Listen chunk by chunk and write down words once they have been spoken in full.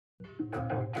Halo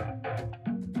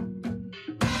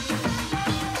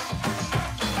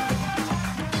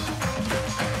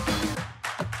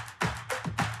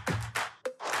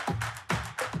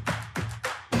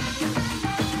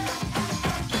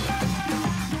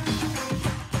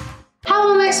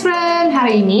Max Friend,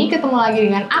 hari ini ketemu lagi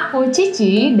dengan aku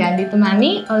Cici dan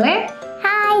ditemani oleh...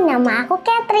 Hai, nama aku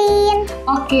Catherine.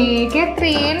 Oke,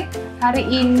 Catherine, hari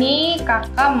ini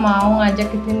kakak mau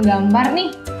ngajak Catherine gambar nih.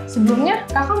 Sebelumnya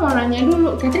kakak mau nanya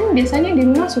dulu, Catherine biasanya di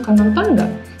rumah suka nonton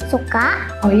nggak? Suka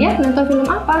Oh iya, nonton film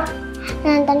apa?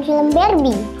 nonton film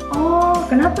Barbie. Oh,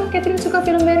 kenapa Catherine suka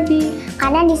film Barbie?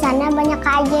 Karena di sana banyak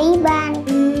keajaiban.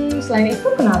 Selain itu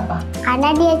kenapa?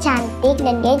 Karena dia cantik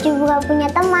dan dia juga punya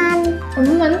teman.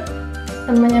 Teman?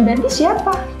 Temannya Barbie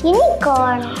siapa?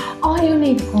 Unicorn. Oh,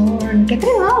 unicorn.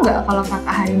 Catherine mau nggak kalau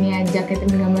kakak hari ini ajak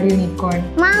Catherine gambar unicorn?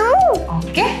 Mau.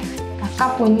 Oke,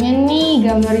 kakak punya nih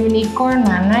gambar unicorn,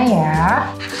 mana ya?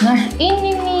 Nah,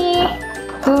 ini nih.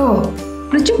 Tuh,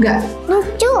 lucu gak?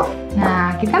 Lucu.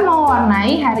 Nah, kita mau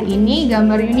warnai hari ini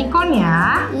gambar unicorn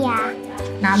ya. Iya.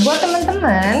 Nah, buat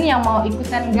teman-teman yang mau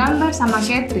ikutan gambar sama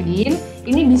Catherine,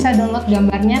 ini bisa download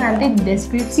gambarnya nanti di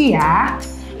deskripsi ya.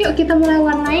 Yuk kita mulai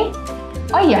warnai.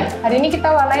 Oh iya, hari ini kita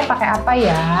warnai pakai apa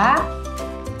ya?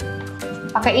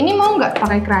 Pakai ini mau nggak?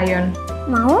 Pakai crayon?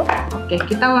 Mau. Oke,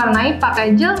 kita warnai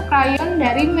pakai gel crayon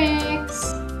dari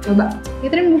MACS. Coba,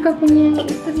 Catherine buka punya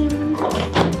itu yang mana?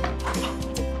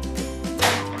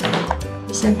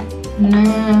 Bisa.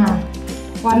 Nah,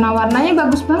 warna-warnanya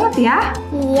bagus banget ya.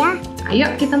 Iya. Ayo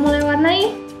kita mulai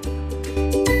warnai.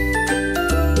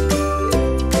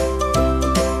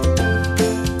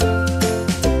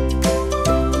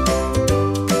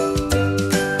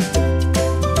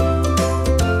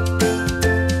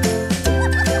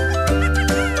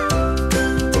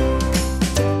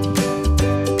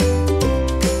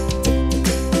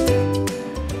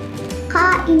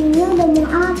 Kak, ini udah mau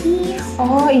habis.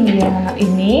 Oh iya,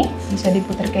 ini bisa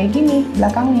diputar kayak gini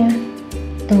belakangnya.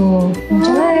 Tuh,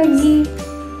 muncul lagi.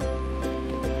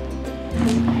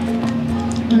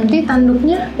 Nanti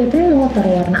tanduknya Catherine mau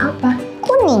taruh warna apa?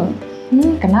 Kuning.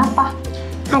 Kenapa?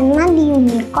 Karena di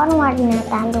unicorn warna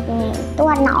tanduknya itu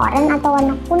warna oranye atau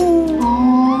warna kuning.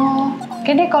 Oh,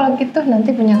 oke deh kalau gitu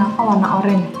nanti punya kakak warna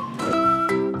oranye.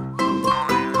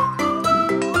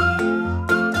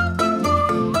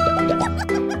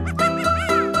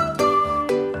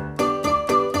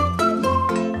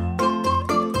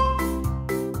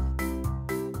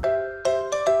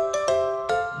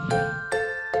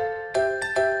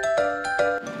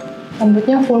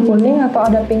 Rambutnya full kuning atau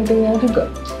ada pink-pinknya juga?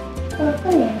 Full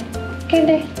kuning. Oke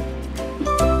deh.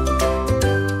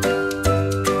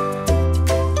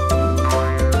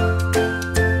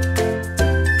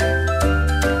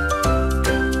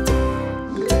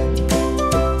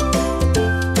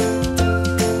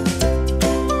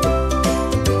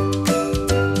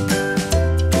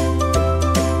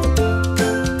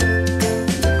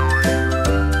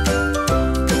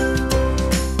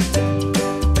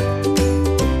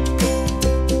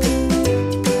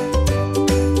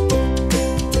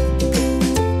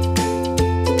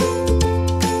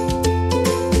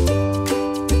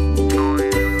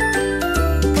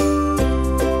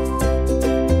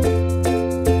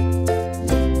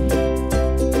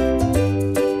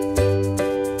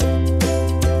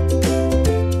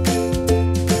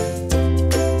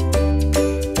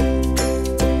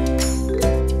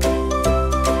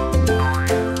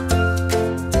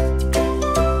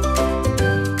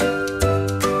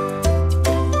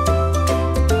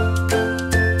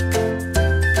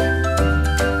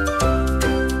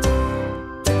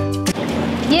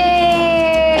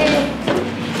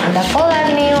 Ada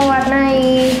pola nih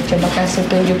mewarnai. Coba kasih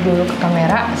tunjuk dulu ke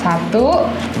kamera. 1,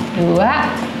 2,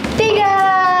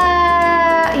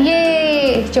 3.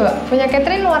 Yeay. Coba punya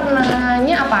Catherine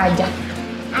warnanya apa aja?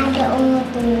 Ada ungu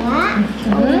tua,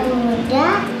 ungu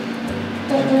muda,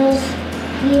 terus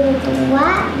biru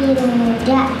tua, biru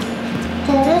muda,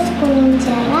 terus kuning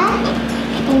cerah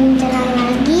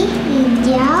lagi,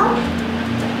 hijau,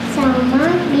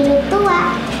 sama biru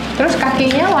tua. Terus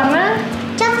kakinya warna?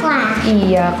 Coklat.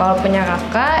 Iya, kalau punya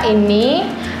kakak ini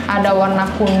ada warna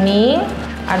kuning,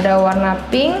 ada warna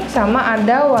pink, sama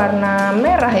ada warna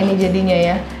merah ini jadinya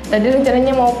ya. Tadi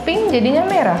rencananya mau pink, jadinya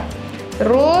merah.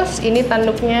 Terus ini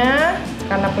tanduknya,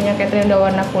 karena punya Catherine udah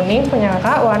warna kuning, punya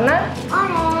kakak warna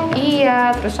oranye.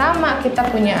 Iya, terus sama kita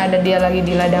punya ada dia lagi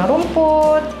di ladang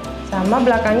rumput, sama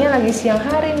belakangnya lagi siang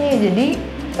hari nih, jadi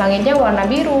langitnya warna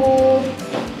biru.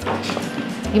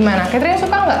 Gimana? Catherine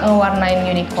suka nggak ngewarnain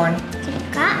unicorn?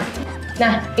 Suka.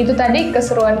 Nah, itu tadi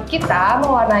keseruan kita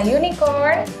mewarnai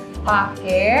unicorn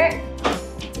pakai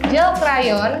gel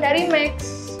crayon dari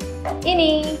MACS.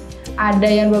 Ini ada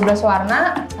yang 12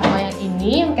 warna, sama yang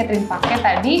ini yang Catherine pakai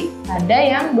tadi ada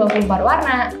yang 24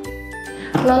 warna.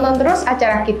 Nonton terus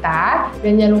acara kita,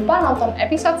 dan jangan lupa nonton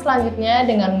episode selanjutnya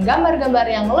dengan gambar-gambar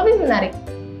yang lebih menarik.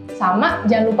 Sama,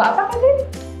 jangan lupa apa, Catherine?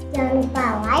 Jangan lupa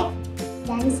like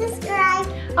dan subscribe.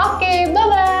 Oke,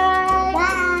 bye-bye!